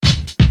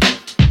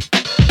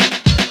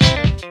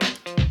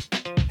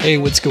Hey,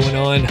 what's going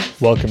on?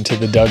 Welcome to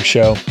The Doug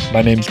Show.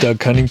 My name's Doug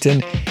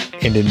Cunnington,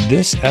 and in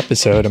this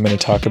episode, I'm going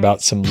to talk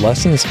about some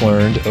lessons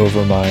learned over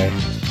I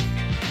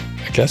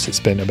guess it's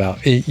been about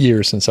 8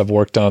 years since I've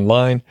worked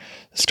online.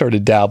 I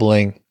started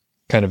dabbling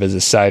kind of as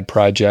a side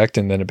project,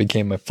 and then it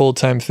became my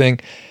full-time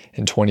thing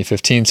in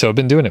 2015. So I've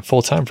been doing it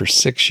full-time for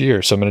 6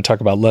 years. So I'm going to talk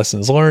about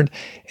lessons learned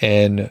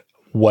and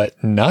what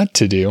not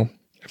to do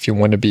if you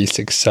want to be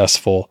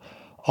successful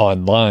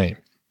online.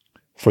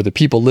 For the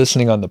people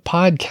listening on the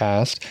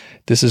podcast,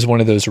 this is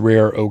one of those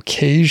rare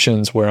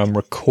occasions where I'm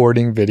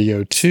recording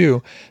video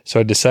too, so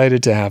I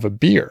decided to have a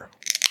beer.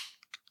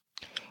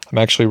 I'm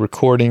actually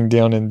recording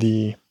down in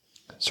the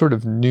sort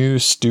of new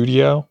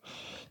studio,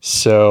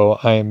 so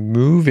I'm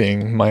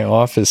moving my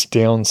office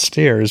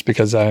downstairs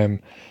because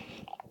I'm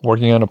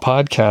working on a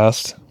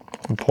podcast.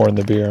 I'm pouring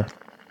the beer.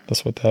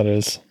 That's what that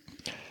is.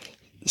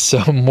 So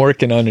I'm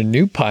working on a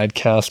new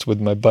podcast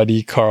with my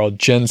buddy Carl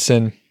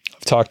Jensen.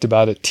 I've talked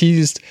about it,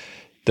 teased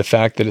the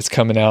fact that it's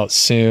coming out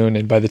soon.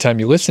 And by the time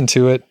you listen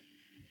to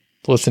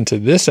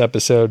this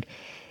episode,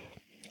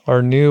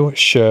 our new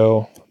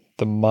show,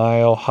 the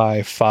Mile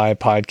High Fi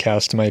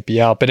podcast, might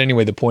be out. But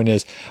anyway, the point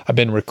is I've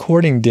been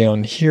recording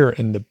down here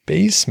in the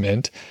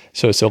basement.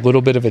 So it's a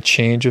little bit of a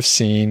change of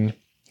scene.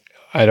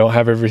 I don't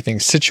have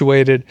everything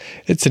situated.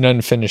 It's an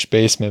unfinished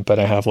basement, but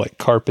I have like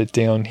carpet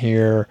down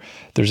here.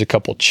 There's a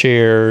couple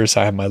chairs.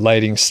 I have my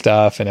lighting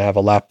stuff, and I have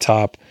a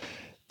laptop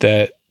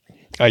that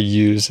I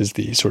use as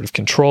the sort of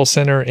control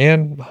center,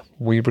 and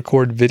we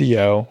record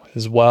video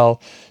as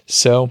well.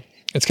 So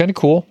it's kind of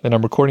cool. And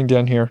I'm recording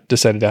down here,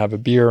 decided to have a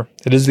beer.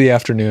 It is the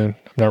afternoon.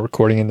 I'm not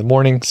recording in the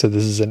morning. So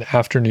this is an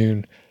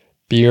afternoon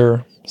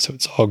beer. So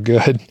it's all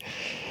good.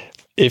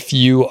 If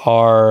you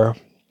are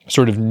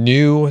sort of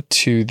new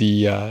to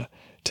the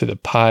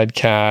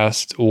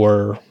podcast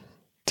or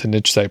to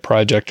Niche Site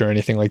Project or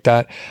anything like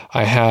that,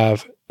 I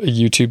have a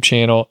YouTube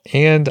channel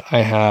and I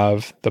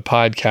have the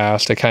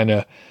podcast. I kind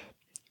of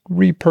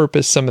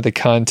repurpose some of the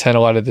content. A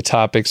lot of the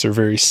topics are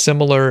very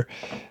similar.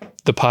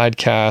 The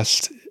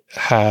podcast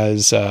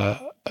has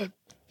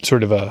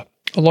sort of a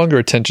longer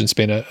attention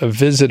span. A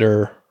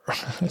visitor,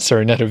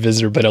 sorry, not a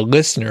visitor, but a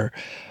listener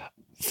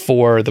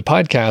for the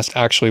podcast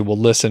actually will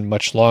listen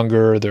much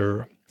longer.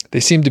 They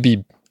seem to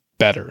be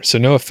better. So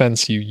no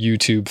offense, you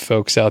YouTube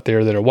folks out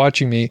there that are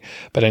watching me,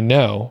 but I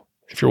know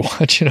if you're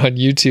watching on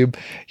YouTube,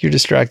 you're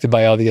distracted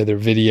by all the other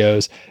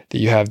videos that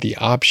you have the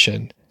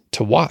option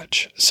to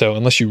watch. So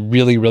unless you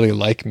really, really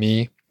like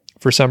me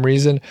for some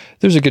reason,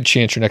 there's a good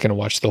chance you're not going to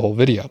watch the whole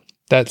video.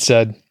 That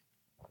said,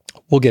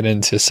 we'll get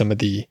into some of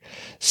the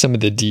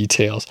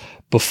details.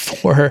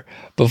 Before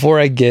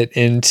I get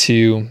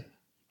into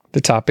the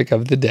topic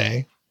of the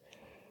day,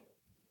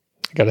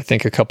 I got to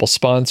thank a couple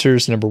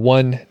sponsors. Number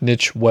one,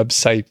 Niche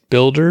Website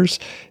Builders.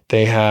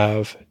 They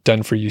have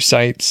done for you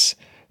sites.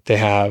 They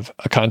have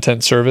a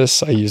content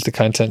service. I use the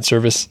content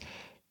service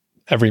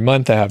every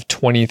month. I have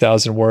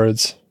 20,000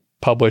 words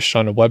published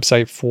on a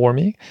website for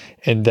me.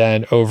 And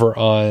then over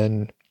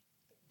on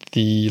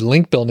the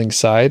link building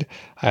side,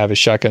 I have a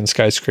Shotgun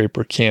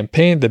Skyscraper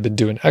campaign. They've been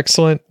doing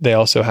excellent. They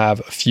also have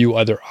a few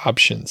other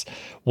options.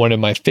 One of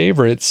my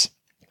favorites,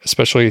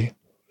 especially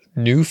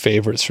new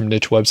favorites from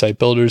Niche Website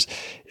Builders,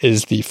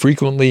 is the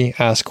Frequently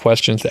Asked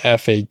Questions, the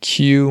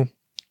FAQ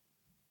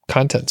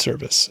content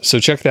service. So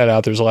check that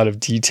out. There's a lot of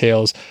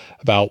details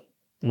about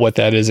what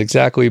that is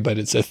exactly, but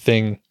it's a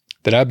thing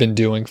that I've been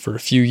doing for a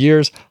few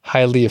years,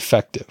 highly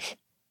effective.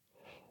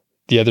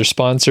 The other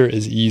sponsor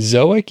is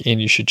Ezoic,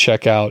 and you should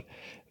check out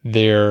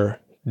their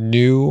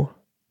new,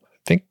 I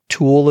think,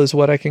 tool is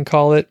what I can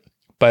call it,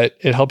 but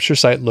it helps your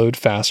site load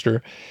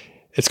faster.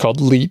 It's called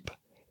Leap,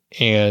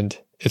 and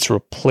it's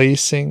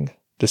replacing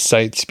the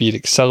Site Speed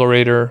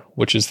Accelerator,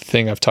 which is the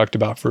thing I've talked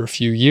about for a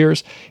few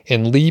years.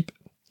 And Leap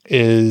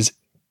is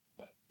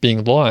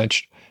being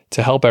launched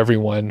to help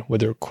everyone with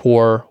their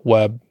core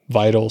web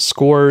vital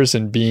scores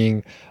and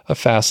being a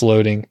fast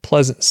loading,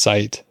 pleasant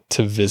site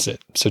to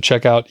visit. So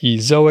check out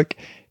Ezoic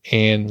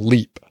and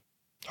Leap.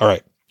 All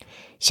right.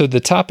 So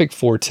the topic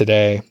for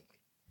today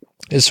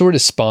is sort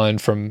of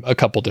spawned from a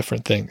couple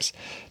different things.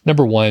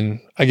 Number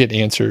one, I get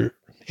answers.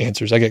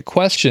 I get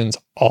questions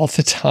all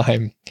the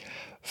time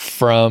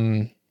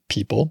from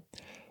people.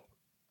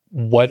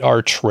 What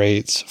are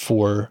traits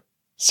for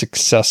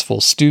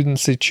successful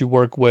students that you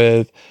work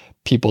with,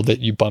 people that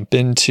you bump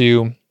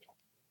into?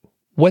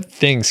 What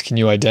things can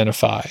you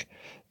identify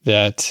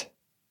that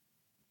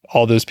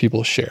all those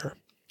people share?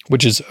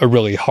 Which is a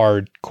really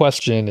hard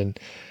question. And,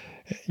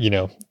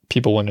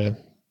 people want to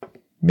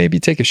maybe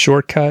take a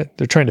shortcut.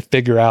 They're trying to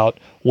figure out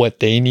what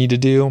they need to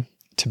do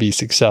to be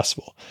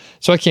successful.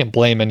 So I can't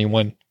blame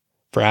anyone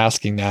for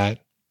asking that.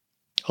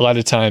 A lot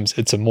of times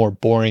it's a more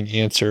boring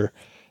answer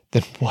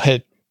than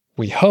what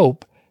we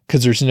hope,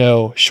 because there's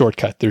no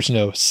shortcut. There's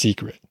no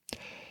secret.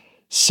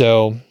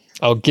 So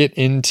I'll get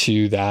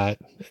into that.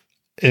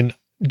 And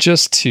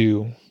just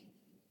to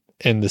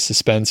end the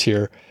suspense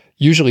here,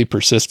 usually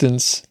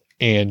persistence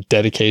and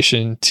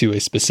dedication to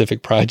a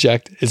specific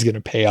project is going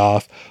to pay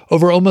off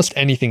over almost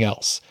anything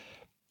else.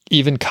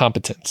 even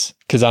competence,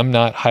 because I'm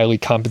not highly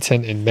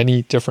competent in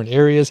many different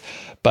areas,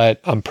 but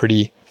I'm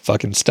pretty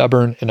fucking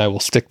stubborn and I will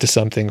stick to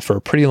something for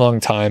a pretty long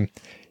time,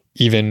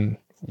 even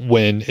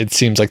when it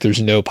seems like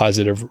there's no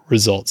positive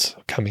results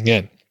coming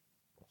in.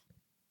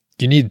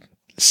 You need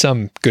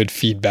some good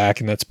feedback,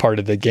 and that's part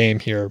of the game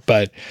here,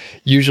 but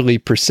usually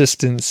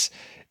persistence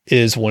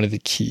is one of the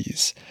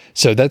keys.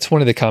 So that's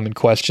one of the common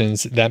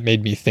questions that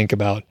made me think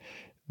about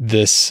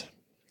this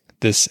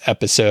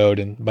episode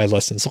and my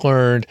lessons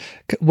learned.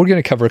 We're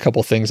going to cover a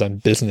couple things on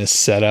business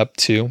setup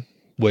too,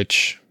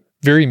 which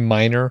very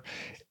minor.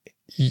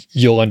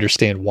 You'll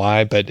understand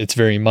why, but it's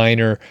very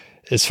minor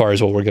as far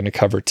as what we're going to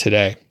cover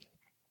today.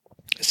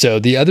 So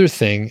the other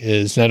thing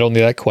is not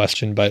only that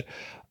question, but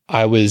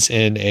I was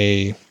in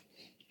a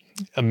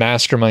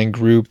mastermind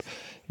group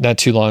not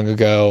too long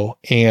ago,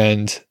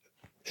 and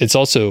it's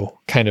also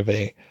kind of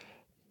a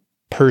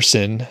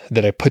person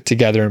that I put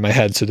together in my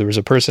head. So there was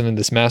a person in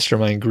this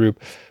mastermind group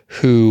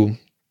who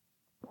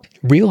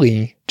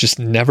really just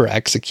never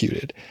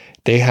executed.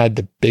 They had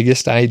the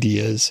biggest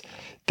ideas.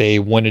 They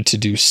wanted to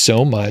do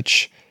so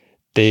much.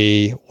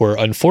 They were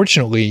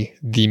unfortunately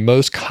the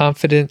most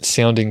confident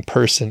sounding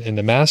person in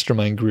the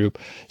mastermind group.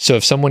 So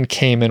if someone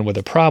came in with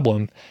a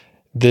problem,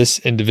 this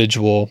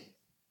individual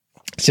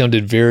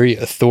sounded very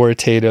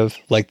authoritative,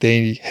 like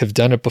they have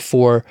done it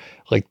before,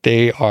 like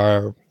they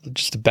are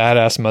just a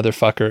badass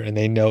motherfucker and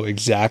they know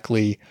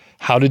exactly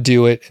how to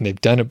do it, and they've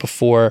done it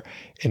before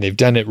and they've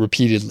done it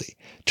repeatedly.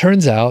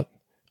 Turns out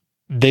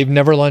they've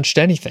never launched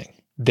anything.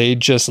 They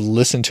just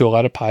listen to a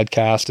lot of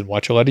podcasts and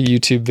watch a lot of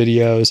YouTube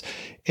videos,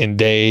 and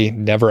they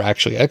never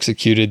actually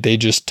executed. They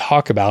just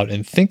talk about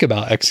and think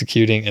about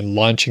executing and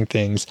launching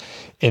things.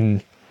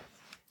 And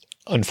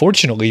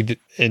unfortunately,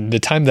 in the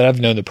time that I've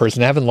known the person,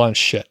 they haven't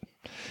launched shit.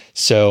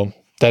 So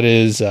that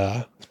is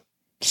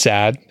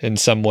sad in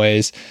some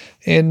ways.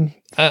 And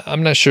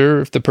I'm not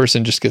sure if the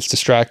person just gets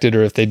distracted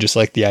or if they just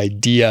like the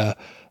idea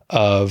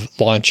of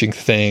launching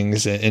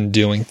things and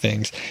doing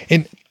things.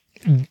 And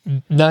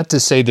not to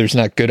say there's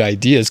not good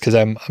ideas, because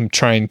I'm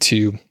trying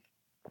to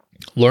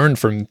learn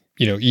from,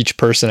 each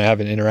person I have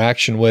an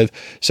interaction with.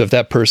 So if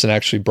that person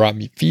actually brought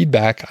me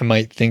feedback, I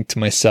might think to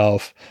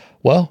myself,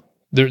 well,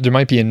 there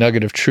might be a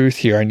nugget of truth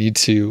here. I need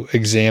to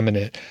examine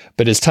it.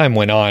 But as time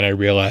went on, I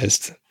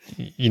realized,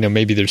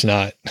 maybe there's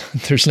not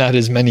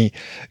as many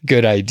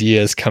good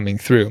ideas coming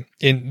through.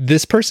 And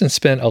this person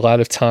spent a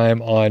lot of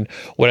time on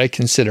what I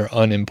consider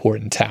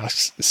unimportant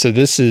tasks. So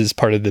this is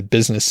part of the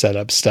business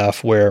setup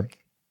stuff where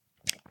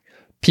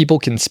people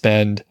can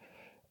spend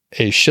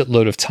a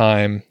shitload of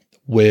time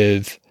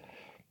with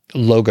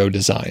logo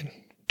design,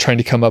 trying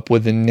to come up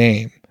with a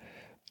name,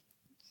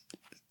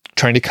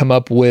 trying to come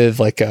up with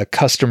like a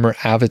customer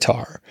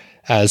avatar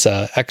as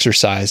an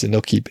exercise, and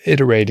they'll keep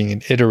iterating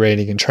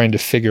and trying to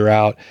figure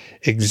out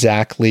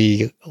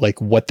exactly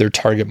like what their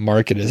target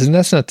market is. And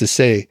that's not to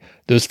say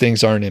those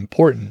things aren't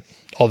important,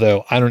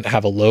 although I don't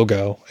have a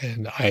logo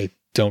and I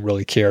don't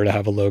really care to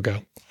have a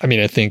logo. I mean,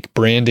 I think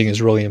branding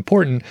is really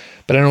important,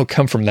 but I don't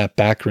come from that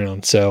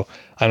background, so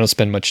I don't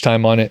spend much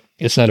time on it.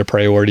 It's not a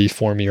priority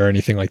for me or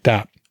anything like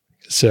that.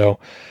 So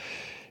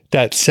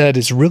that said,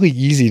 it's really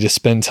easy to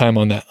spend time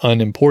on that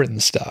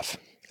unimportant stuff.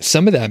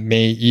 Some of that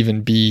may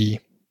even be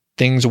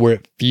things where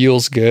it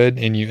feels good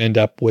and you end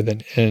up with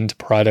an end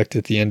product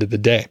at the end of the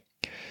day.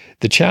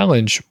 The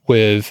challenge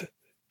with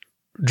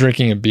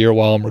drinking a beer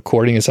while I'm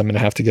recording is I'm going to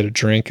have to get a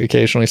drink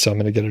occasionally, so I'm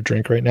going to get a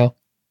drink right now.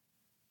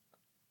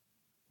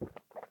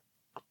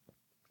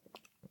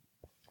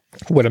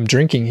 What I'm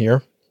drinking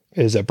here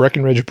is a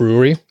Breckenridge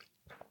Brewery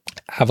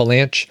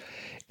Avalanche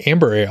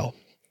Amber Ale,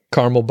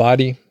 caramel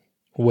body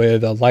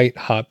with a light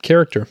hop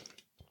character.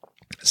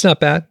 It's not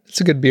bad. It's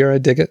a good beer. I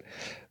dig it.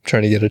 I'm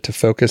trying to get it to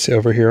focus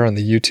over here on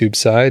the YouTube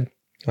side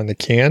on the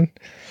can.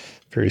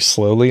 Very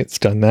slowly, it's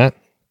done that.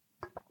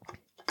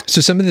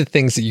 So some of the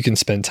things that you can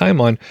spend time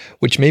on,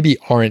 which maybe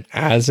aren't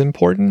as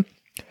important,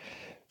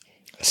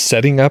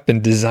 setting up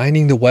and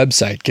designing the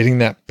website, getting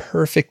that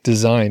perfect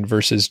design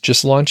versus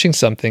just launching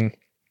something,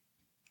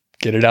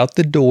 get it out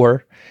the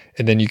door,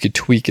 and then you could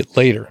tweak it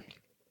later.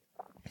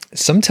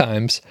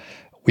 Sometimes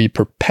we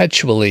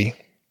perpetually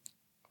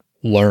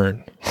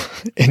learn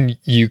and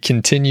you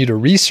continue to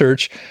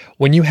research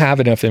when you have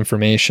enough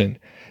information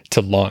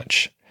to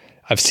launch.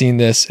 I've seen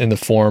this in the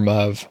form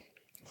of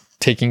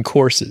taking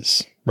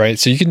courses, right?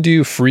 So you can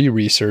do free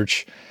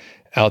research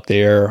out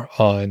there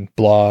on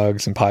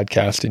blogs and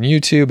podcasts and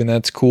YouTube, and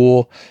that's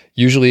cool.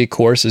 Usually a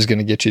course is going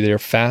to get you there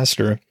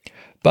faster.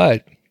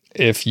 But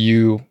if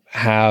you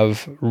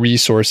have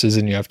resources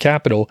and you have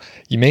capital,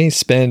 you may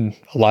spend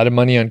a lot of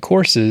money on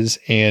courses,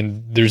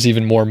 and there's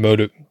even more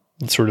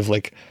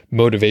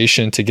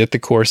motivation to get the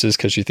courses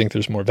because you think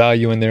there's more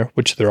value in there,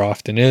 which there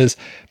often is.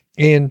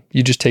 And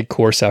you just take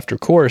course after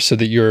course so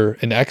that you're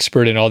an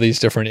expert in all these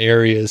different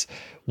areas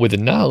with the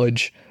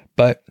knowledge,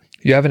 but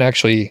you haven't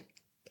actually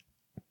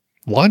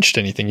launched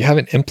anything. You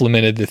haven't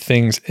implemented the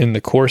things in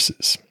the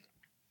courses.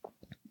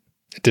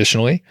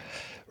 Additionally,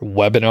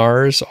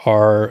 Webinars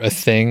are a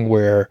thing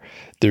where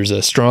there's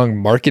a strong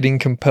marketing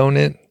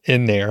component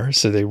in there.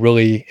 So they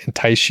really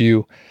entice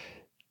you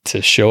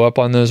to show up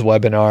on those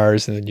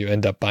webinars, and then you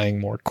end up buying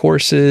more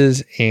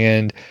courses.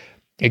 And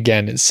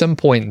again, at some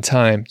point in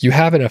time, you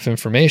have enough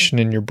information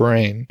in your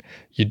brain.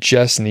 You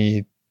just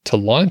need to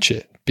launch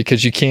it,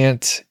 because you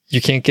can't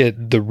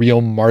get the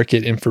real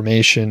market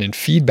information and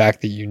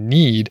feedback that you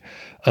need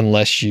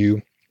unless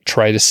you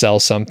try to sell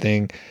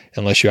something,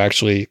 unless you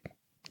actually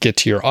get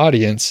to your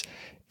audience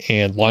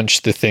and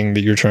launch the thing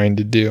that you're trying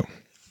to do.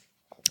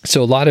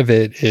 So a lot of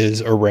it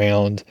is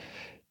around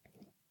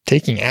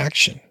taking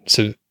action.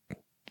 So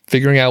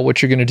figuring out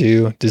what you're going to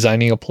do,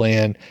 designing a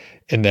plan,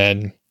 and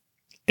then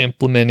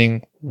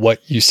implementing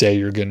what you say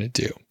you're going to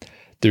do.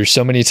 There's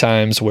so many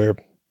times where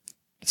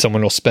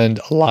someone will spend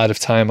a lot of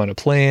time on a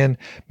plan.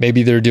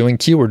 Maybe they're doing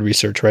keyword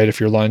research, right?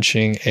 If you're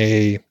launching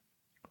a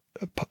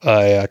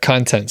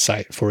content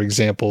site, for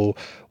example,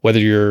 whether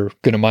you're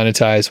going to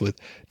monetize with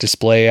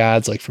display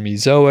ads like from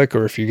Ezoic,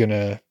 or if you're going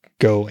to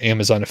go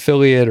Amazon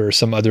affiliate or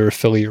some other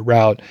affiliate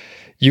route,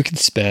 you could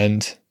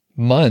spend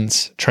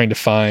months trying to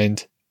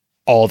find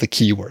all the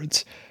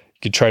keywords. You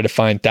could try to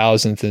find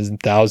thousands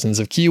and thousands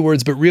of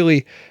keywords, but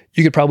really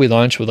you could probably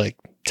launch with like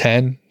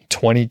 10,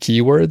 20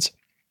 keywords,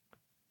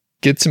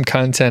 get some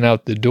content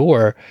out the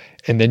door,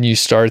 and then you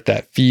start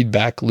that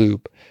feedback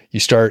loop. You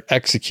start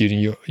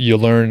executing, you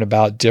learn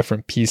about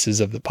different pieces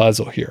of the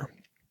puzzle here.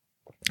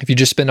 If you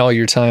just spend all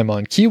your time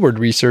on keyword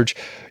research,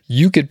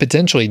 you could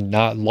potentially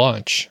not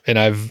launch. And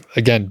I've,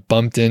 again,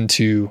 bumped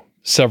into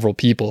several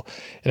people,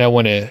 and I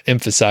want to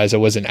emphasize I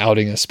wasn't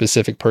outing a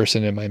specific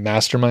person in my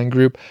mastermind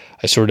group.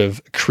 I sort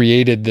of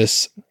created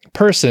this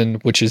person,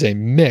 which is a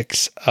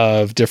mix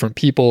of different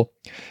people.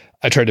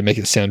 I tried to make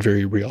it sound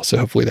very real. So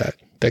hopefully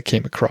that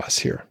came across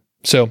here.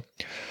 So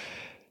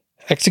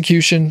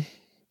execution,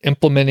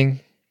 implementing,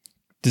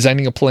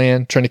 designing a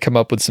plan, trying to come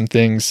up with some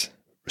things,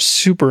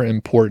 super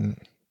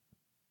important.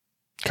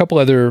 A couple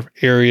other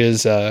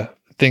areas,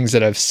 things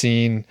that I've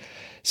seen.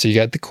 So you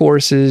got the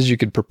courses, you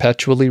could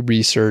perpetually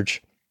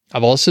research.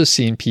 I've also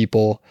seen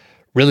people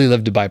really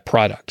love to buy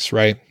products,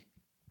 right?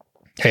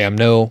 Hey, I'm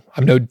no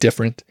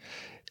different.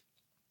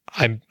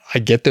 I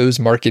get those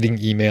marketing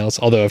emails,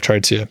 although I've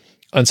tried to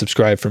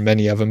unsubscribe from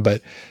many of them,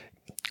 but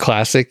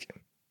classic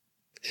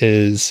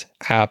is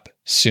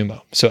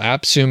AppSumo. So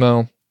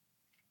AppSumo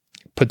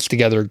puts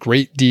together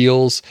great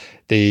deals.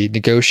 They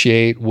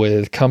negotiate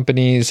with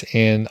companies,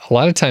 and a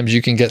lot of times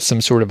you can get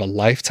some sort of a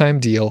lifetime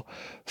deal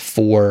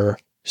for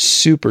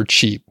super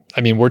cheap.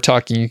 I mean, we're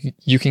talking,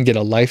 you can get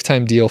a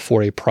lifetime deal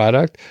for a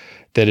product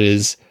that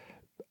is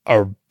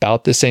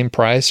about the same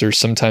price or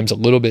sometimes a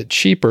little bit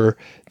cheaper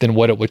than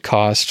what it would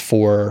cost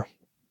for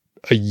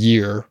a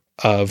year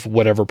of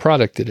whatever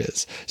product it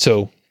is.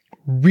 So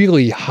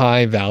really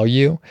high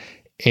value,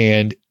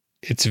 and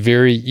it's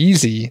very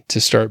easy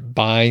to start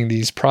buying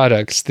these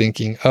products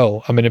thinking,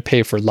 oh, I'm going to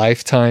pay for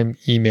lifetime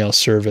email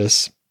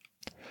service.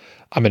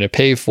 I'm going to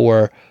pay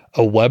for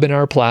a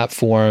webinar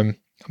platform.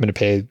 I'm going to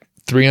pay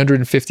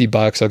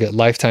 $350. I'll get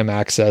lifetime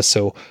access.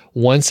 So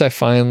once I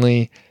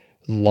finally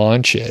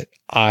launch it,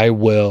 I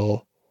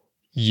will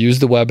use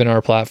the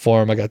webinar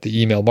platform. I got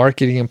the email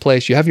marketing in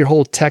place. You have your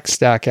whole tech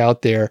stack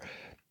out there.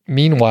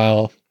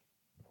 Meanwhile,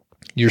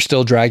 you're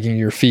still dragging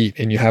your feet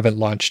and you haven't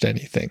launched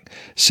anything.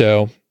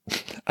 So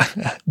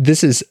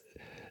this is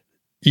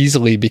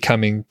easily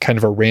becoming kind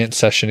of a rant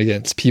session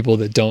against people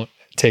that don't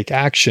take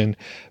action.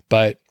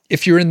 But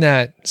if you're in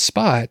that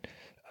spot,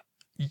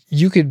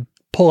 you could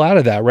pull out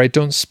of that, right?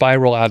 Don't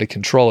spiral out of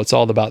control. It's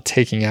all about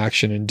taking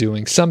action and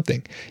doing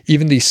something.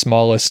 Even the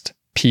smallest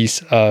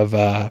piece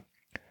of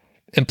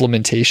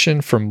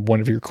implementation from one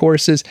of your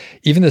courses,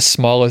 even the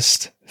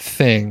smallest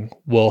thing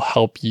will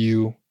help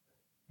you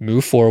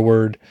move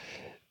forward,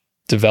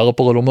 develop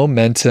a little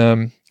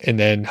momentum, and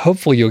then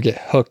hopefully you'll get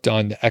hooked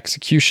on the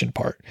execution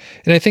part.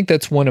 And I think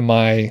that's one of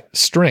my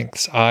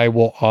strengths. I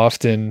will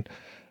often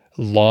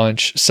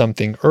launch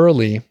something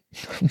early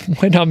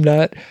when I'm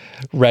not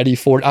ready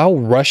for it. I'll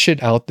rush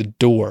it out the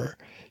door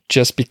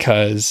just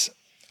because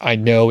I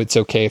know it's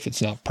okay if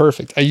it's not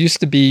perfect. I used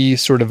to be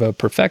sort of a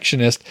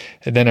perfectionist,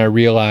 and then I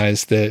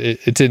realized that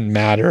it didn't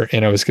matter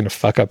and I was going to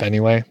fuck up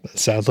anyway.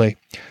 Sadly,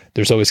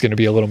 there's always going to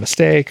be a little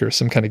mistake or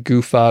some kind of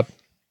goof up.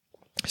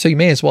 So you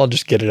may as well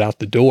just get it out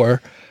the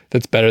door.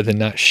 That's better than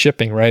not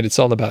shipping, right? It's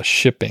all about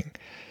shipping.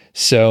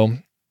 So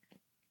I'm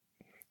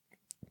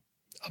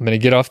going to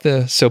get off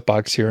the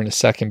soapbox here in a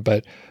second,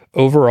 but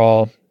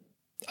overall,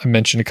 I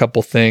mentioned a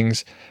couple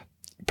things: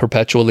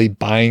 perpetually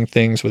buying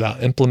things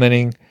without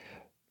implementing,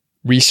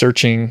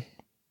 researching,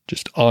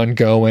 just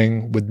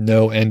ongoing with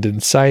no end in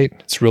sight.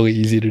 It's really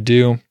easy to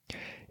do.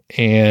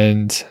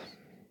 And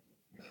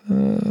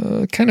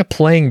kind of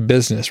playing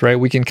business, right?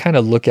 We can kind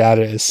of look at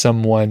it as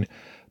someone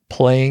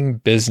playing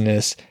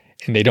business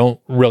and they don't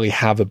really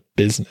have a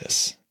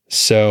business.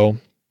 So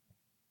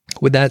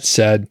with that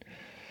said,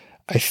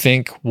 I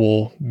think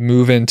we'll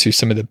move into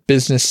some of the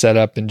business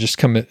setup and just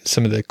come at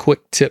some of the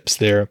quick tips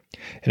there.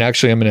 And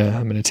actually, I'm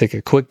gonna take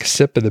a quick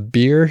sip of the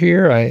beer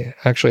here. I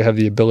actually have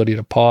the ability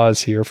to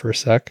pause here for a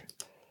sec.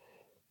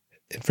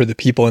 And for the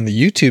people on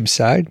the YouTube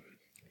side,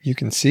 you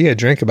can see I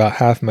drank about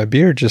half my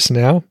beer just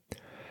now.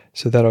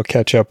 So that'll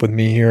catch up with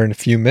me here in a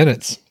few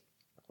minutes.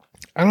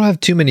 I don't have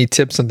too many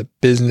tips on the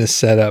business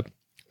setup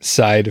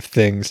side of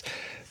things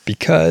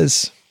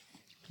because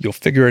you'll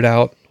figure it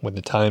out when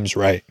the time's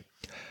right.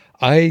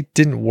 I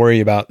didn't worry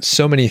about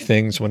so many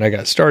things when I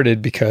got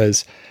started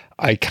because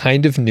I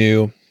kind of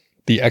knew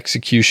the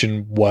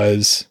execution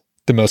was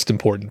the most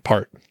important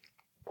part.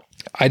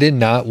 I did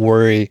not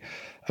worry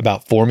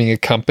about forming a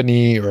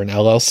company or an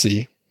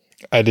LLC.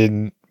 I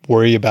didn't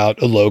worry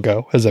about a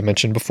logo, as I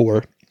mentioned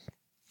before.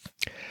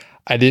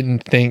 I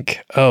didn't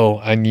think,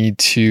 I need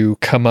to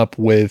come up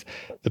with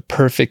the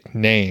perfect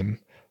name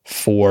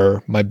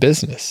for my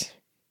business.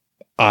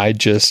 I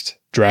just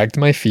dragged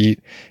my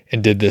feet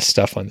and did this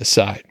stuff on the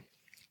side.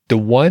 The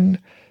one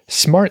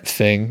smart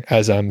thing,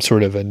 as I'm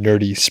sort of a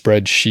nerdy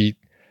spreadsheet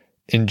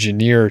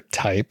engineer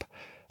type,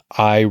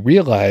 I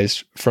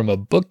realized from a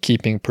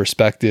bookkeeping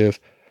perspective,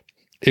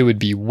 it would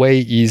be way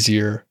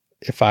easier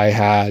if I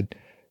had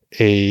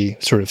a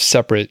sort of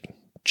separate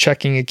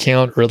checking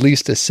account or at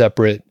least a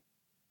separate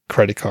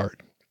credit card.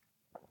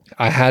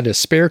 I had a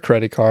spare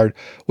credit card,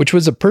 which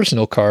was a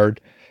personal card,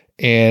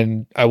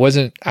 and I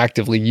wasn't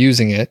actively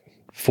using it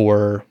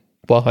for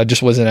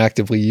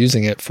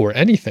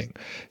anything.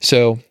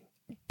 So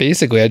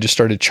basically, I just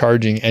started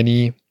charging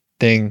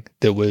anything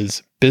that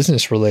was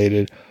business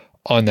related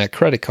on that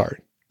credit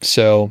card.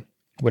 So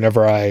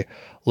whenever I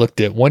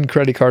looked at one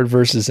credit card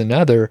versus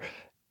another,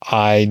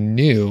 I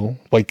knew,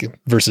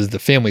 versus the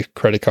family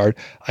credit card,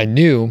 I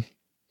knew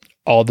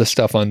all the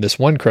stuff on this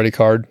one credit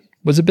card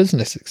was a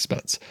business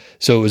expense.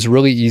 So it was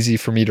really easy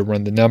for me to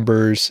run the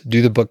numbers,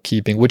 do the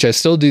bookkeeping, which I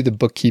still do the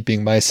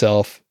bookkeeping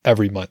myself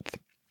every month.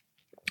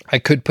 I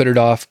could put it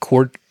off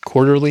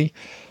quarterly,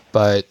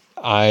 but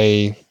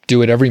I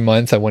do it every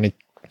month. I want to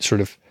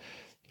sort of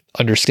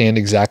understand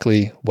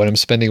exactly what I'm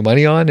spending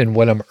money on and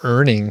what I'm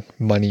earning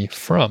money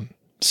from.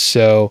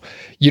 So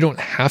you don't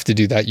have to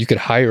do that. You could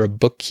hire a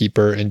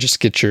bookkeeper and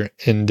just get your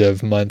end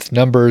of month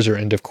numbers or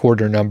end of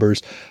quarter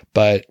numbers.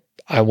 But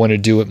I want to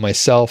do it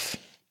myself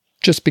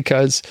just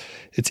because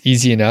it's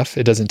easy enough.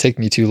 It doesn't take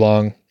me too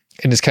long.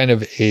 And it's kind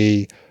of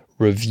a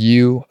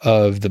review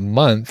of the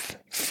month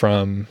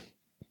from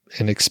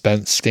an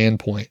expense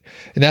standpoint.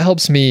 And that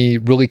helps me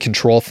really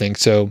control things.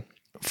 So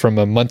from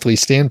a monthly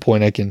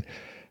standpoint, I can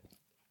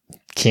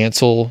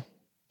cancel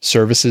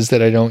services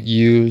that I don't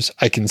use.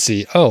 I can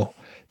see,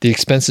 the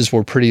expenses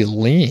were pretty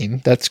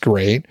lean. That's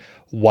great.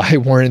 Why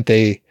weren't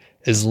they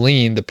as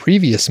lean the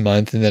previous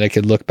month? And then I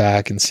could look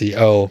back and see,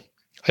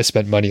 I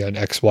spent money on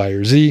X, Y,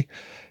 or Z.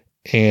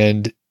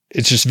 And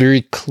it's just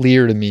very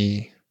clear to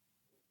me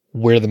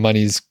where the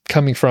money's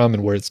coming from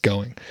and where it's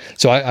going.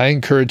 So I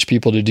encourage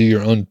people to do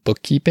your own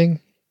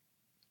bookkeeping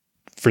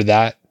for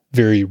that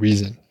very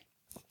reason.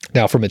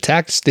 Now, from a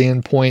tax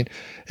standpoint,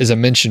 as I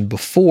mentioned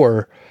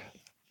before,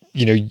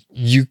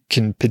 you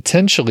can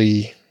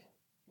potentially,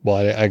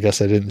 I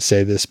guess I didn't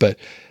say this, but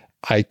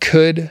I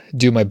could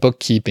do my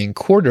bookkeeping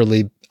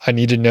quarterly. I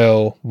need to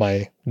know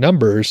my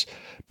numbers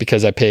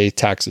because I pay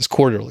taxes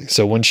quarterly.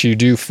 So once you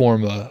do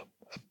form a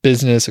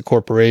business, a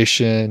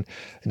corporation,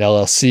 an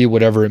LLC,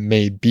 whatever it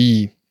may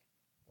be,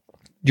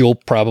 you'll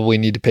probably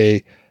need to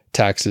pay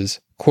taxes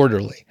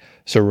quarterly.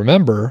 So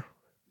remember,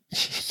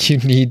 you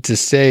need to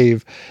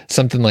save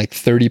something like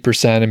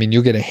 30%. I mean,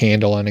 you'll get a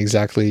handle on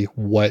exactly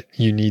what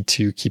you need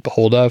to keep a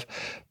hold of,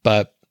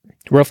 but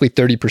roughly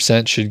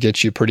 30% should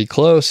get you pretty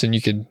close, and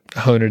you can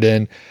hone it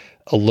in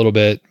a little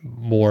bit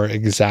more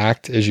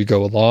exact as you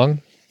go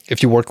along.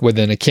 If you work with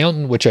an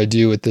accountant, which I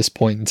do at this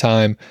point in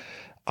time,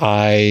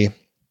 I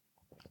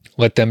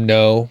let them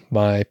know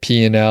my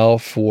P&L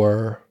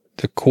for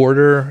the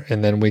quarter,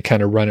 and then we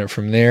kind of run it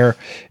from there.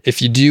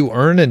 If you do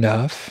earn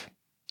enough,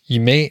 you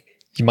might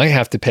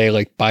have to pay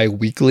like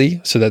bi-weekly.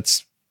 So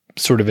that's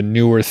sort of a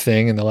newer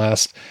thing in the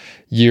last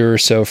year or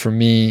so for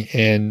me.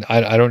 And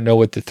I don't know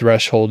what the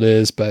threshold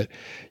is, but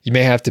you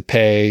may have to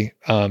pay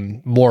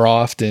more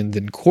often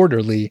than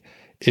quarterly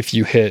if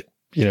you hit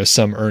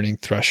some earning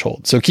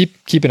threshold. So keep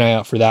an eye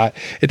out for that.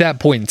 At that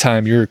point in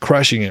time, you're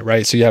crushing it,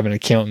 right? So you have an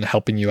accountant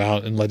helping you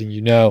out and letting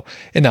you know.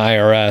 In the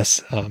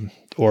IRS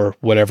or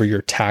whatever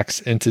your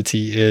tax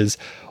entity is,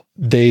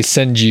 they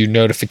send you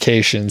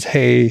notifications.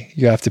 Hey,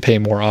 you have to pay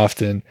more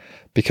often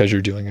because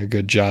you're doing a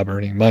good job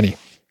earning money.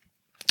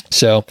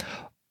 So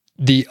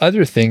the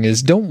other thing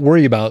is, don't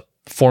worry about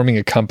forming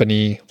a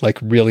company like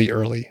really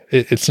early.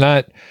 It's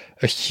not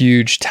a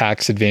huge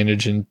tax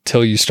advantage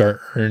until you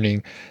start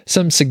earning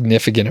some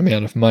significant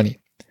amount of money.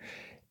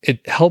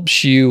 It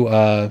helps you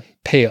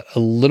pay a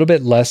little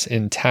bit less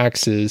in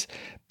taxes,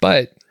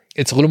 but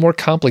it's a little more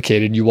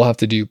complicated. You will have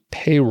to do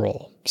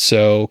payroll.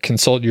 So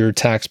consult your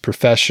tax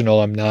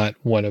professional. I'm not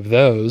one of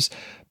those,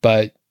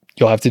 but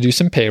you'll have to do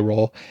some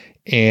payroll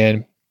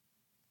and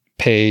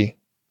pay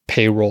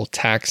payroll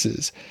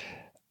taxes.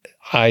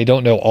 I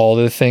don't know all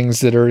the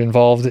things that are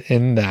involved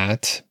in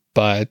that,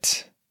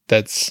 but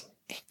that's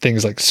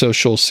things like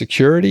Social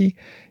Security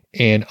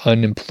and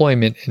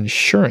unemployment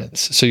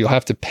insurance. So you'll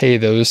have to pay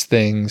those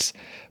things,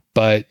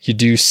 but you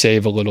do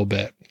save a little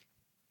bit.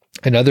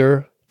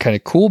 Another kind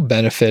of cool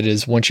benefit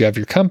is once you have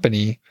your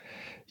company,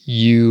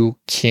 you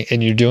can,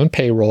 and you're doing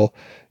payroll,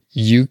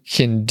 you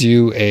can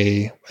do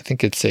I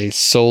think it's a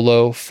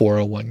solo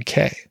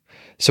 401k.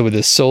 So with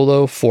a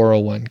solo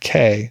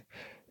 401k,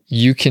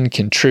 you can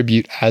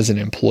contribute as an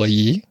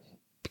employee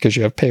because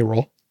you have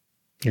payroll.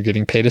 You're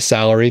getting paid a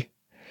salary.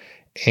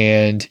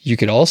 And you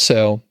could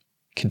also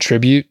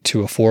contribute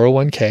to a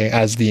 401k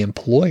as the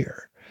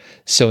employer.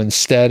 So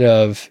instead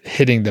of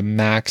hitting the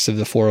max of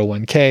the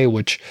 401k,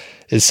 which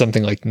is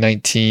something like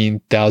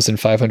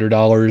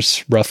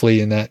 $19,500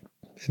 roughly in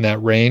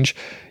that range,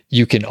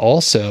 you can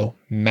also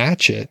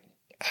match it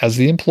as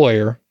the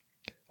employer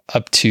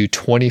up to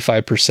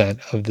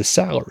 25% of the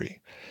salary.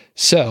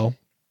 So,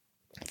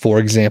 for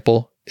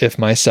example, if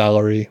my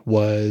salary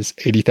was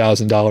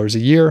 $80,000 a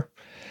year,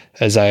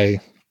 as I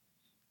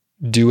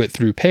do it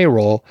through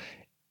payroll,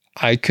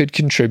 I could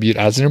contribute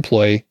as an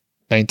employee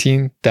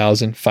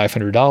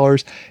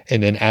 $19,500.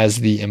 And then as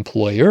the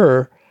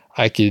employer,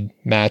 I could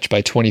match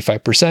by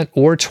 25%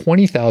 or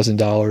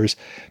 $20,000,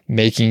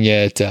 making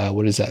it,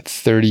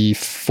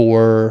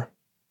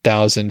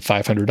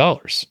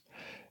 $34,500.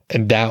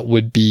 And that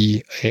would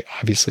be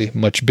obviously a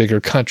much bigger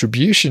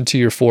contribution to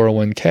your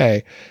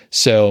 401k.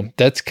 So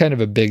that's kind of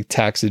a big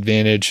tax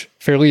advantage,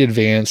 fairly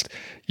advanced.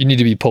 You need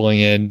to be pulling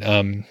in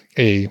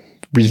a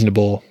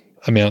reasonable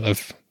amount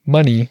of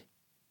money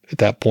at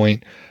that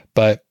point,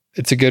 but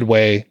it's a good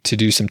way to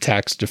do some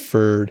tax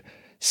deferred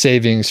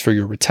savings for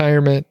your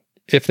retirement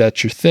if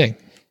that's your thing,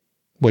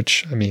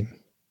 which, I mean,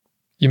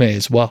 you may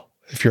as well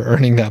if you're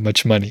earning that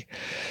much money.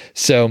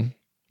 So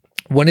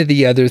one of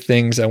the other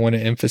things I want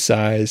to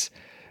emphasize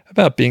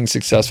about being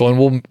successful,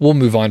 and we'll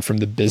move on from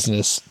the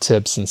business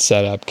tips and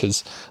setup,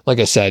 because like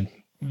I said,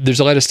 there's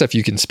a lot of stuff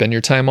you can spend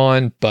your time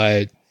on,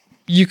 but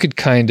you could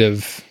kind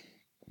of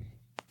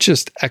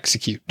just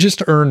execute,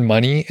 just earn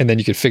money, and then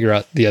you could figure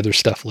out the other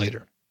stuff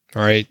later.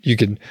 All right. You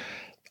can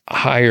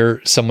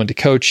hire someone to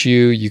coach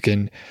you. You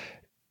can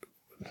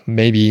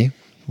maybe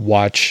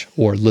watch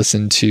or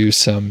listen to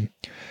some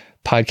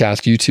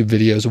podcast, YouTube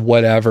videos,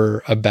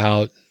 whatever,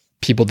 about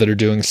people that are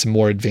doing some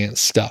more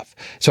advanced stuff.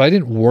 So I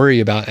didn't worry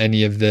about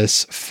any of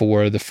this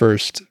for the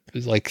first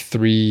like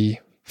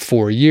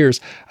 3-4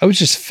 years. I was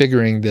just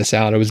figuring this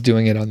out. I was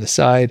doing it on the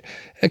side.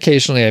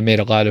 Occasionally I made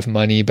a lot of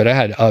money, but I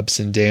had ups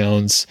and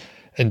downs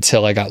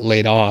until I got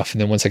laid off. And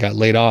then once I got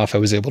laid off, I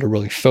was able to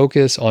really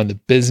focus on the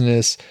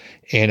business.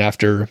 And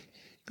after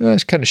I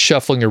was kind of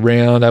shuffling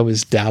around, I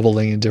was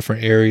dabbling in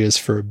different areas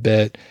for a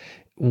bit.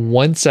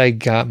 Once I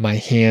got my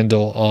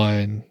handle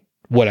on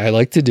what I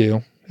like to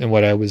do and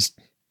what I was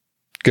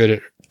good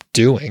at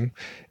doing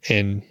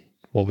and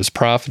what was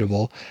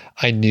profitable,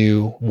 I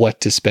knew what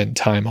to spend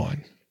time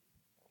on.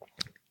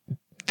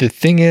 The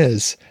thing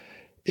is,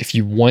 if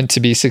you want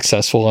to be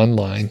successful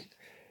online,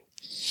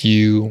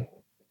 you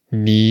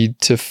need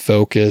to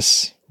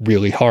focus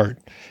really hard.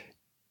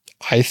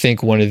 I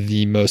think one of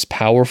the most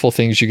powerful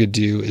things you could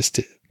do is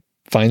to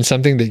find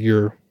something that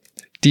you're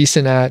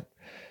decent at,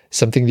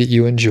 something that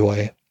you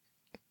enjoy.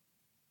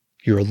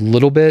 You're a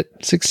little bit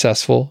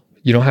successful.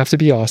 You don't have to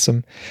be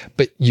awesome,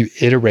 but you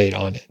iterate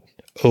on it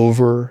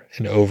over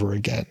and over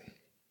again.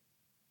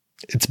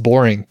 It's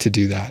boring to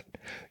do that.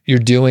 You're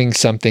doing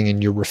something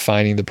and you're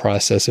refining the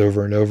process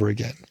over and over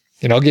again.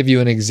 And I'll give you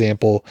an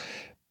example,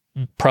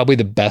 probably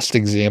the best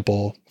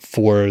example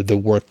for the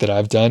work that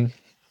I've done.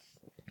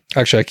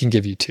 Actually, I can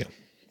give you two.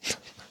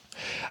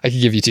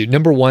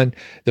 Number one,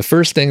 the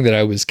first thing that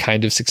I was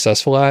kind of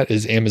successful at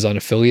is Amazon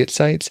affiliate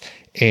sites.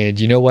 And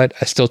you know what?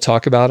 I still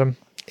talk about them.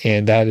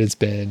 And that has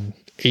been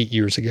 8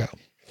 years ago.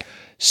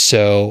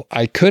 So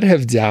I could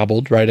have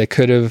dabbled, right? I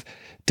could have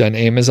done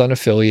Amazon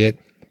affiliate,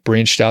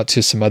 branched out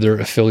to some other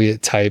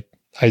affiliate type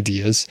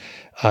ideas,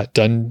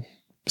 done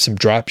some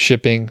drop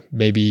shipping,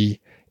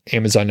 maybe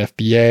Amazon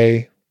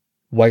FBA,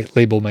 white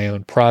label my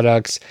own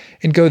products,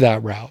 and go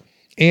that route.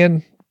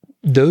 And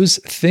those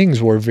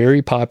things were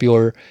very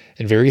popular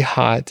and very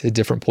hot at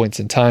different points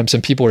in time.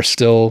 Some people are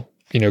still,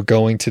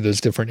 going to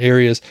those different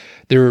areas.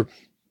 They're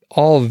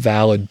all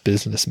valid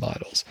business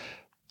models.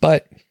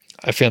 But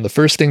I found the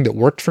first thing that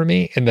worked for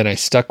me, and then I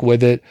stuck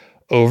with it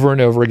over and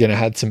over again. I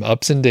had some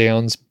ups and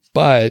downs,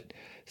 but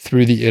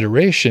through the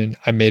iteration,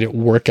 I made it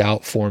work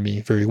out for me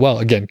very well.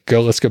 Again,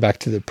 let's go back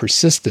to the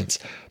persistence.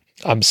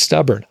 I'm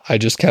stubborn. I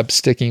just kept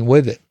sticking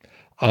with it.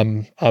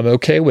 I'm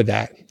okay with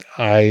that.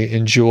 I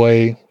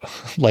enjoy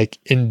like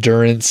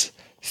endurance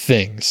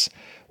things,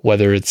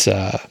 whether it's,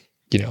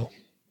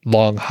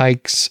 long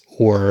hikes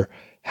or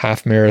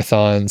half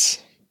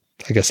marathons.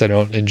 I guess I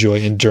don't enjoy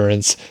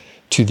endurance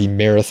to the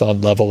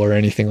marathon level or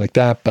anything like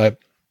that. But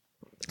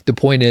the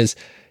point is,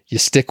 you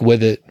stick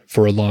with it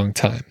for a long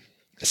time.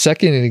 A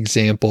second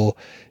example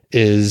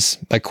is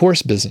my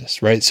course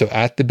business, right? So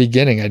at the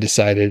beginning, I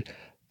decided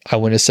I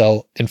want to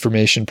sell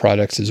information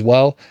products as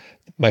well.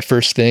 My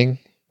first thing,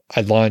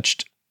 I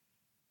launched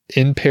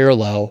in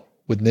parallel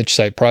with Niche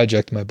Site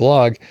Project, my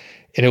blog,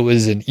 and it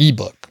was an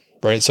ebook,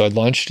 right? So I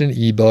launched an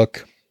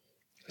ebook,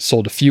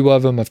 sold a few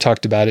of them. I've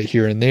talked about it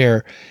here and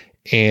there,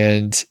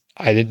 and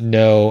I didn't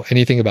know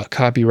anything about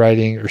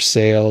copywriting or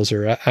sales,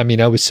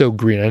 I was so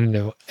green. I didn't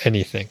know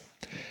anything.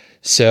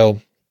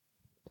 So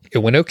it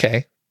went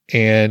okay.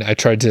 And I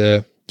tried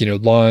to,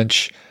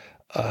 launch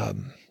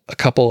a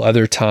couple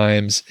other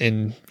times,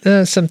 and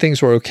some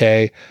things were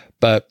okay.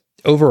 But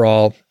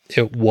overall,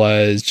 it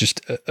was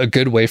just a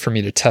good way for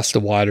me to test the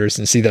waters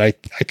and see that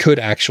I could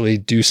actually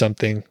do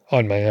something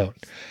on my own.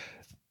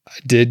 I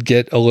did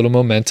get a little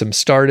momentum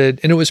started,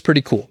 and it was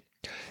pretty cool.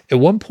 At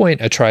one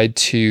point, I tried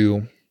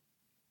to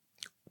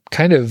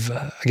kind of,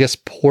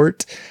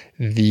 port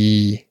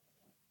the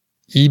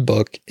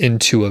ebook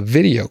into a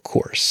video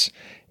course.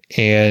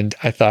 And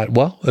I thought,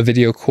 well, a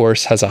video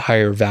course has a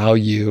higher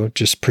value,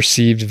 just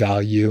perceived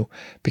value,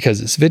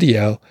 because it's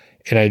video.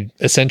 And I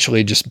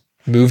essentially just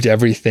moved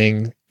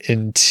everything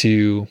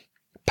into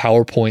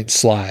PowerPoint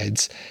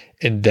slides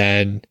and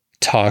then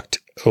talked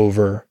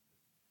over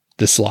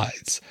the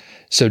slides.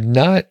 So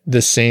not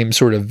the same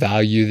sort of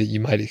value that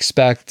you might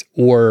expect,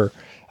 or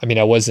I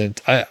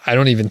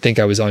don't even think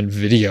I was on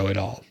video at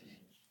all.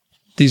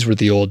 These were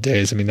the old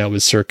days. That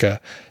was circa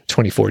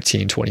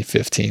 2014,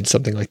 2015,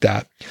 something like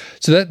that.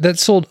 So that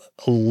sold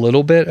a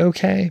little bit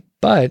okay,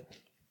 but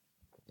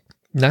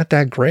not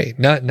that great.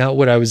 Not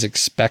what I was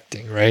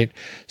expecting, right?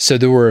 So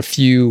there were a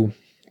few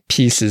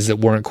pieces that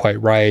weren't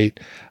quite right.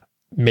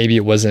 Maybe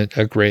it wasn't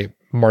a great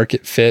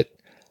market fit.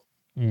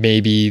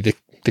 Maybe the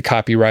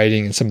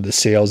copywriting and some of the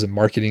sales and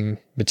marketing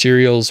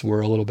materials were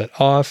a little bit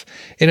off.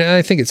 And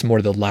I think it's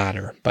more the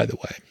latter, by the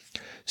way.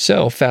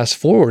 So fast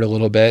forward a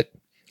little bit,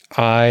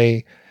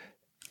 I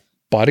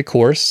bought a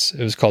course.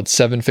 It was called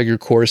 7-Figure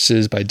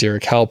Courses by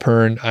Derek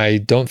Halpern. I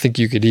don't think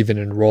you could even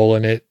enroll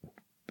in it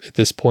at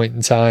this point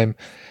in time,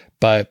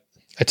 but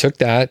I took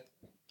that.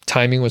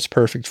 Timing was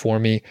perfect for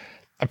me.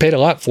 I paid a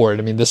lot for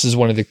it. This is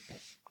one of the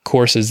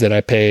courses that I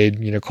paid,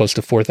 close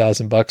to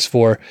 $4,000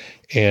 for,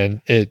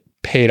 and it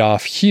paid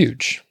off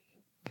huge.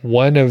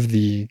 One of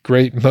the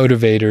great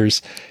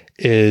motivators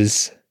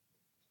is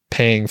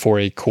paying for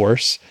a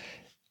course.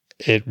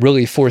 It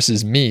really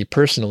forces me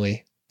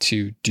personally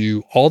to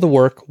do all the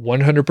work,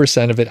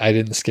 100% of it. I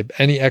didn't skip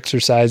any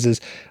exercises.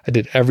 I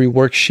did every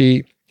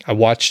worksheet. I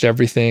watched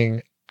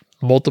everything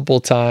multiple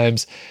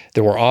times.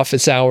 There were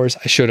office hours.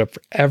 I showed up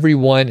for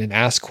everyone and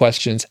asked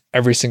questions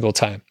every single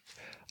time.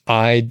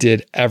 I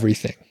did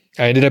everything.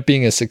 I ended up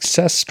being a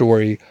success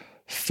story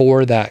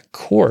for that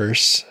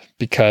course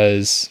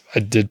because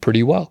I did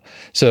pretty well.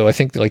 So I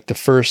think like the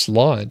first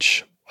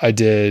launch, I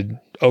did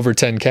over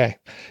 10K.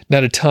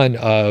 Not a ton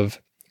of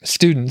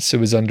students. It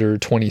was under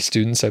 20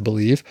 students, I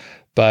believe,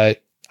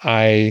 but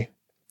I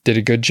did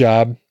a good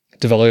job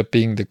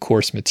developing the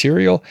course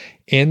material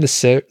and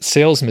the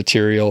sales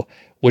material,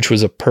 which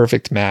was a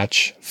perfect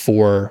match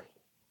for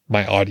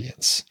my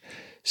audience.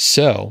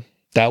 So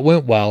that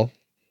went well.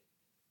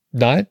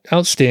 Not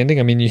outstanding.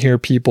 You hear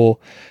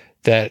people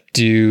that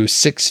do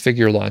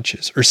 6-figure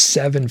launches or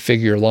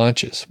 7-figure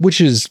launches,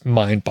 which is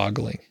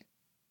mind-boggling.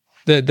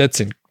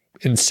 That's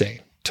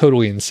insane.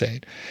 Totally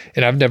insane.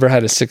 And I've never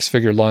had a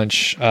 6-figure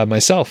launch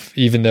myself,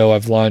 even though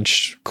I've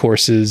launched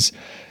courses,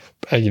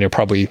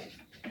 probably,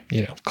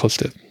 close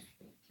to,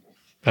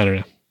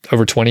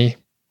 over 20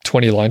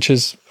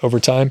 launches over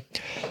time.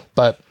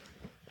 But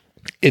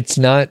it's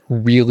not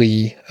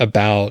really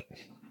about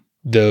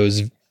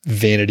those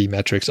vanity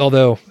metrics,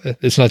 although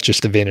it's not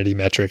just a vanity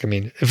metric.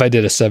 If I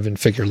did a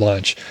 7-figure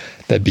launch,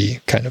 that'd be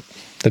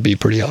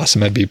pretty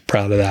awesome. I'd be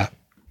proud of that.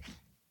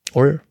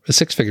 Or a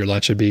 6-figure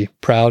launch, I'd be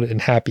proud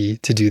and happy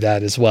to do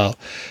that as well.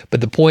 But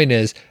the point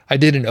is, I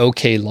did an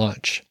okay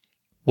launch.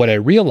 What I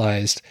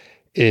realized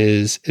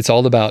is it's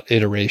all about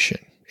iteration.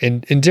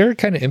 And Derek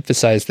kind of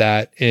emphasized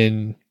that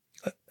in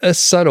a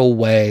subtle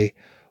way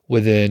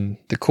within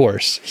the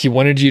course. He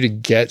wanted you to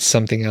get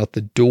something out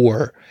the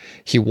door.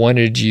 He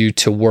wanted you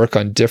to work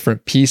on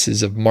different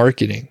pieces of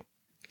marketing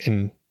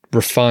and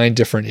refine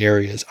different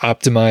areas,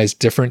 optimize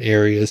different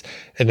areas,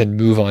 and then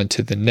move on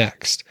to the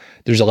next.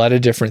 There's a lot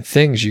of different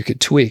things you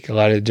could tweak, a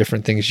lot of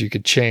different things you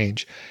could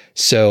change.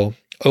 So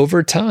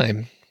over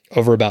time,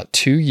 over about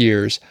 2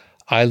 years,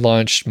 I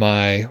launched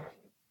my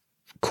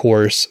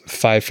course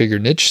 5-Figure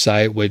Niche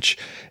Site, which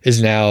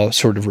is now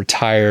sort of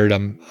retired.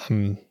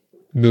 I'm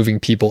moving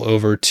people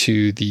over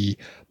to the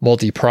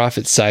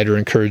Multi-Profit site, or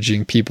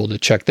encouraging people to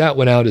check that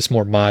one out. It's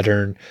more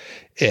modern.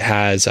 It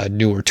has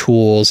newer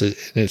tools.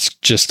 It's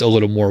just a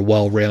little more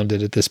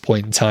well-rounded at this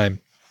point in time.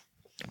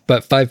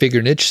 But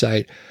 5-Figure Niche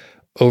Site,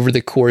 over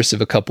the course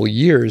of a couple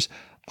years,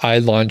 I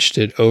launched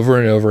it over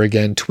and over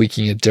again,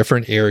 tweaking a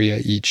different area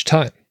each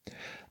time.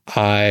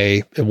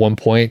 I, at one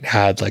point,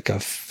 had like a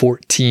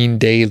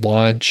 14-day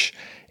launch,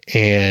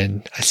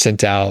 and I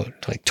sent out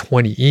like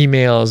 20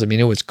 emails.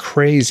 It was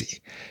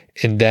crazy.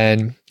 And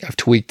then I've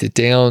tweaked it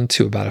down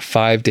to about a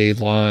 5-day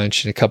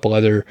launch and a couple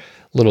other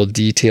little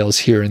details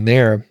here and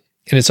there.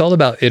 And it's all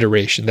about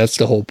iteration. That's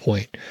the whole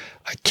point.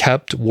 I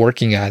kept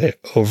working at it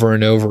over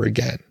and over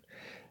again.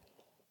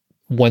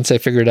 once I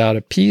figured out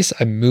a piece,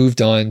 I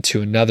moved on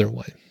to another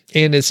one.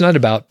 And it's not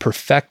about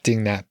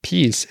perfecting that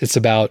piece. It's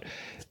about,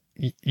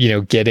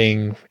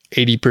 getting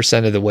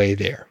 80% of the way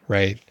there,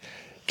 right?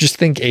 Just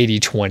think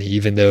 80-20,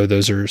 even though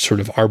those are sort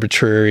of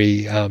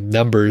arbitrary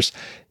numbers.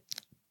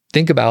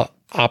 Think about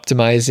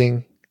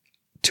optimizing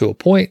to a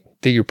point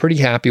that you're pretty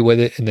happy with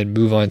it and then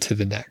move on to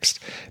the next.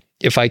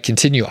 If I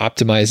continue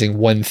optimizing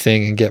one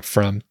thing and get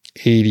from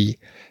 80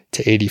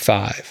 to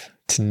 85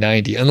 to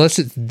 90, unless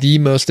it's the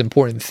most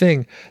important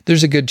thing,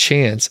 there's a good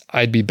chance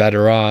I'd be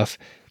better off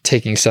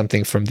taking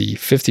something from the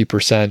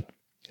 50%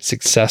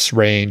 success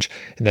range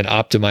and then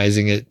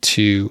optimizing it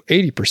to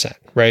 80%,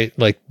 right?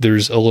 Like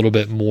there's a little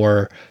bit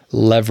more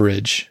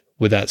leverage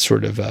with that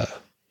sort of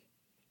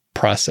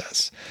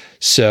process.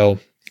 So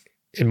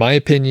in my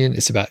opinion,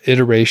 it's about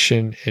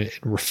iteration and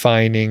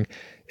refining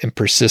and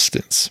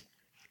persistence.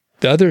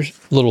 The other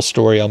little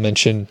story I'll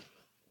mention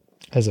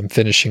as I'm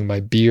finishing my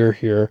beer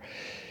here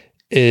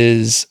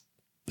is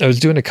I was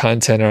doing a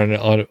content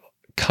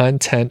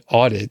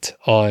audit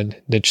on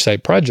Niche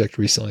Site Project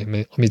recently.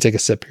 Let me take a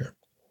sip here.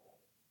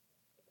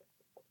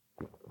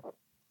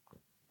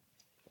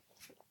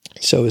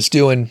 So I was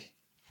doing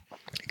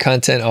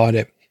content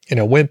audit and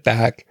I went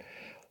back.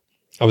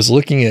 I was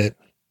looking at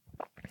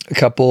a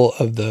couple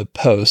of the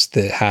posts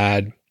that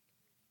had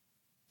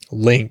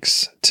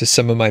links to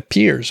some of my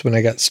peers when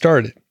I got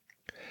started.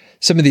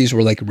 Some of these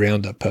were like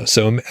roundup posts.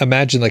 So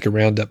imagine like a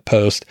roundup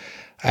post.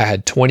 I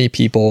had 20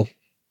 people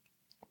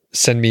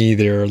send me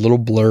their little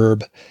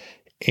blurb,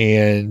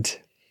 and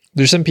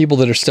there's some people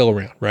that are still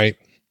around, right?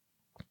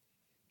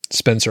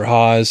 Spencer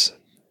Hawes,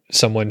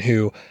 someone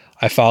who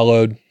I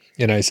followed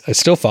and I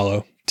still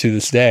follow to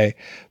this day,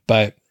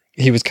 but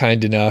he was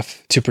kind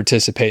enough to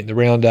participate in the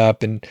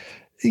roundup, and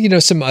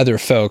some other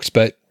folks,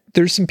 but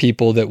there's some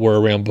people that were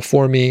around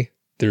before me.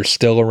 They're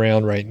still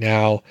around right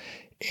now,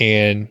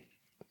 and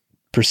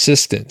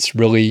persistence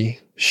really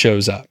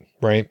shows up,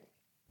 right?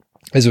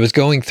 As I was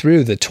going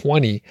through the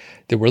 20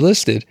 that were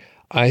listed,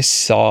 I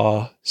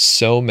saw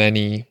so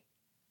many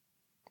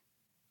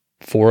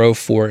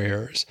 404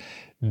 errors.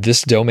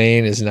 This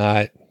domain is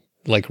not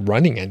like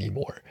running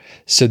anymore.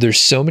 So there's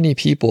so many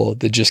people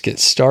that just get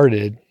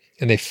started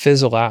and they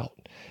fizzle out.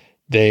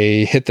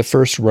 They hit the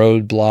first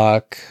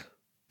roadblock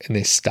and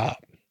they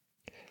stop.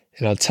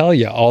 And I'll tell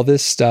you, all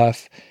this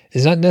stuff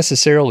is not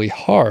necessarily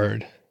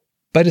hard,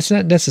 but it's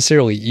not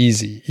necessarily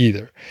easy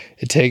either.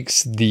 It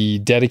takes the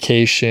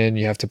dedication.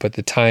 You have to put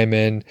the time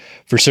in.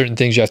 For certain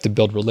things, you have to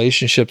build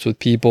relationships with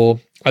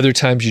people. Other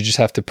times, you just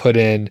have to put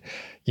in,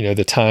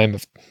 the time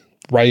of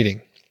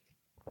writing.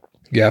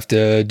 You have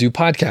to do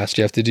podcasts.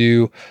 You have to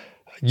do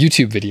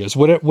YouTube videos.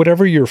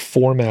 Whatever your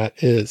format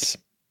is,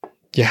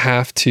 you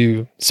have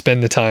to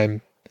spend the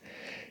time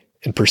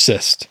and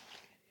persist.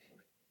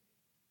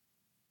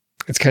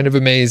 It's kind of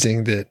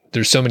amazing that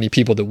there's so many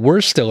people that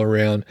were still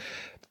around.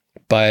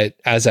 But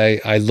as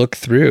I looked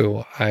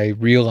through, I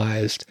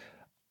realized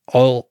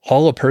all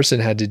a person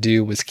had to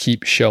do was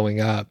keep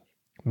showing up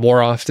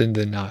more often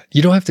than not.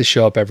 You don't have to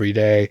show up every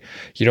day.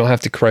 You don't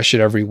have to crush it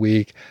every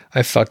week.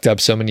 I fucked up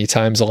so many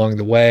times along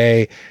the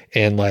way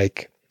and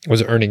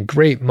was earning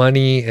great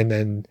money, and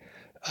then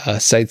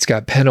sites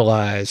got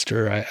penalized,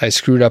 or I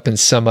screwed up in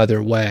some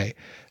other way.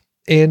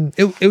 And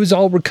it was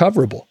all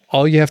recoverable.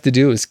 All you have to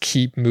do is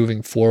keep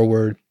moving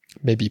forward,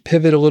 maybe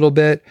pivot a little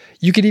bit.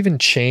 You could even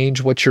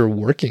change what you're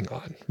working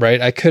on, right?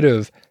 I could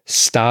have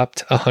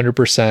stopped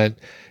 100%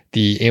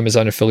 the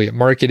Amazon affiliate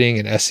marketing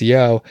and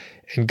SEO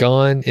and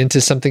gone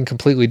into something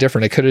completely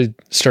different. I could have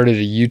started a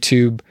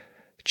YouTube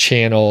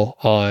channel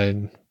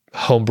on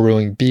home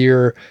brewing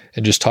beer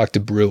and just talk to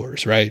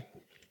brewers, right?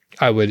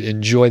 I would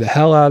enjoy the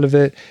hell out of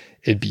it.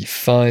 It'd be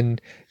fun.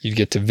 You'd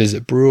get to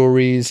visit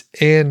breweries,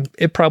 and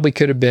it probably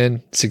could have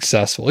been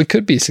successful. It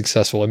could be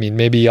successful. I mean,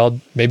 maybe I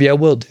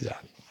will do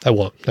that. I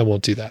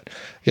won't do that.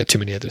 I got too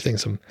many other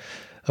things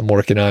I'm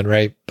working on,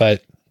 right?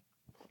 But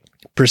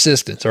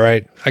persistence, all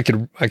right? I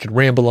could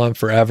ramble on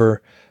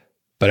forever,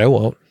 but I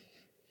won't.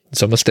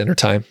 It's almost dinner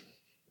time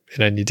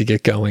and I need to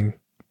get going.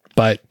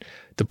 But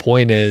the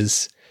point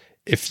is,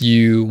 if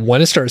you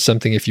want to start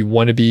something, if you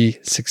want to be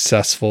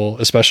successful,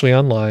 especially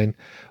online,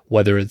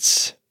 whether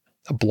it's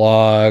a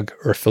blog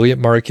or affiliate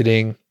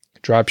marketing,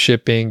 drop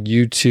shipping,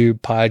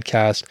 YouTube,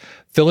 podcast,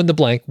 fill in the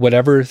blank,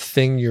 whatever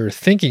thing you're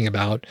thinking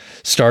about,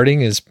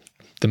 starting is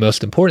the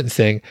most important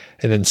thing,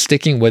 and then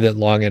sticking with it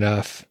long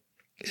enough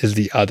is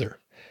the other.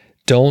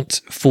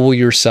 Don't fool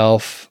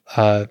yourself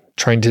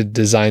trying to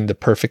design the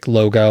perfect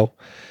logo.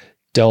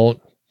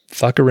 Don't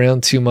fuck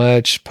around too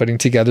much putting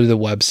together the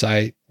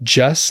website.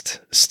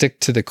 Just stick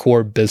to the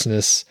core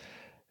business,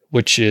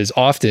 which is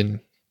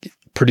often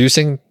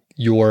producing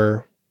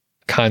your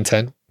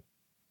content,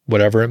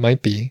 whatever it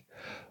might be,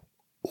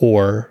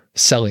 or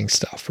selling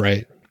stuff,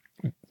 right?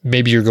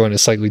 Maybe you're going a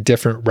slightly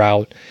different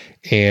route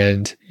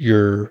and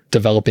you're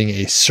developing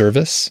a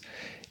service.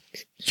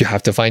 You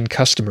have to find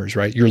customers,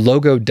 right? Your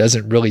logo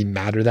doesn't really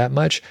matter that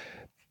much.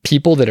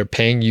 People that are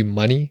paying you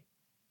money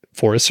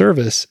for a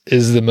service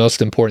is the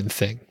most important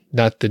thing.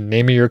 not the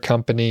name of your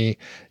company,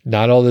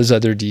 not all those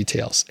other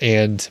details.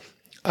 And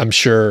I'm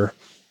sure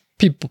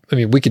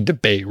we could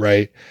debate,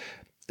 right?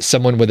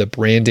 Someone with a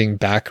branding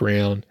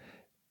background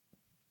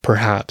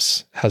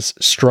perhaps has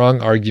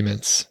strong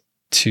arguments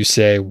to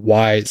say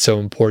why it's so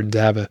important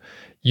to have a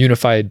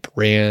unified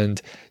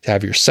brand, to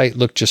have your site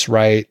look just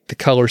right, the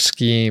color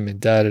scheme, and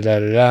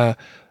da-da-da-da-da.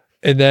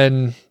 And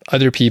then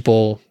other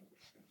people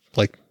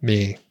like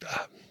me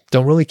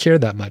don't really care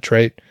that much,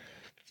 right?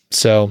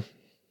 So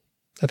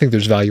I think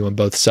there's value on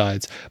both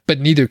sides. But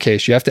in either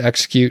case, you have to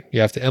execute, you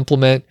have to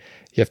implement,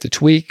 you have to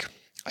tweak.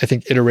 I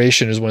think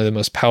iteration is one of the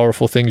most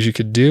powerful things you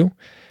could do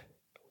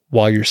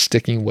while you're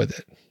sticking with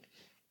it.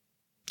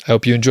 I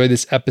hope you enjoyed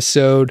this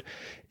episode.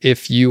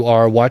 If you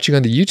are watching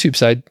on the YouTube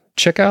side,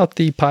 check out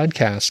the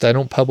podcast. I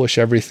don't publish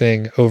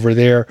everything over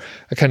there.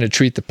 I kind of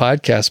treat the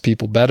podcast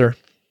people better.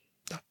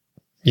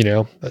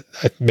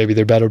 Maybe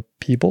they're better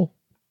people,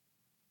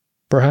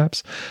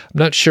 perhaps. I'm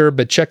not sure,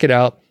 but check it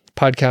out.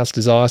 Podcast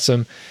is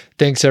awesome.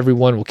 Thanks,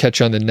 everyone. We'll catch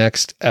you on the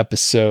next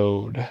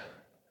episode.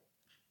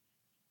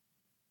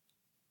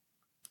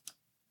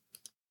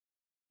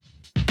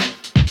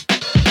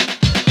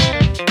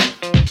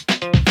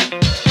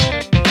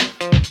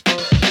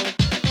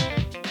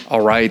 All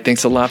right.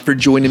 Thanks a lot for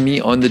joining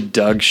me on The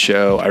Doug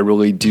Show. I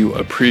really do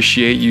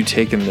appreciate you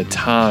taking the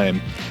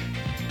time.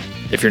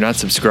 If you're not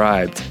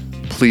subscribed,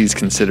 please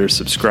consider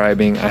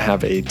subscribing. I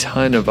have a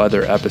ton of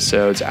other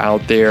episodes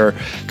out there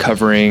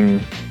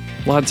covering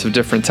lots of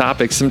different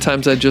topics.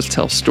 Sometimes I just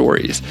tell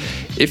stories.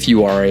 If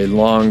you are a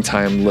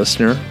long-time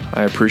listener,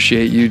 I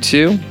appreciate you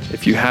too.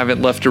 If you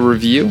haven't left a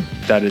review,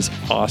 that is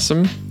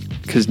awesome,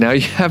 because now you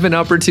have an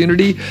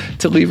opportunity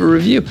to leave a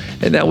review,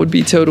 and that would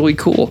be totally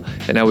cool,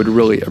 and I would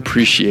really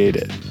appreciate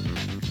it.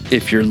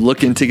 If you're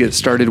looking to get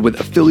started with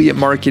affiliate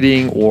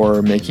marketing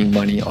or making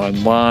money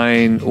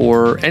online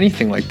or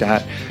anything like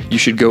that, you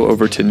should go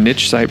over to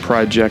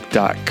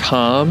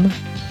nichesiteproject.com.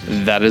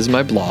 That is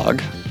my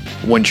blog.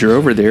 Once you're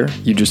over there,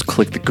 you just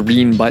click the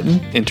green button,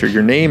 enter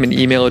your name and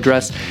email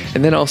address,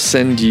 and then I'll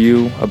send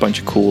you a bunch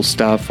of cool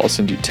stuff. I'll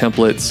send you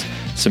templates,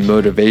 some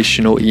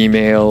motivational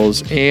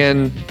emails,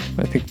 and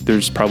I think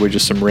there's probably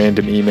just some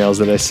random emails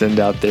that I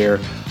send out there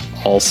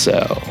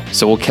also.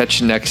 So we'll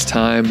catch you next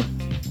time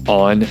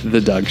on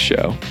The Doug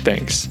Show.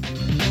 Thanks.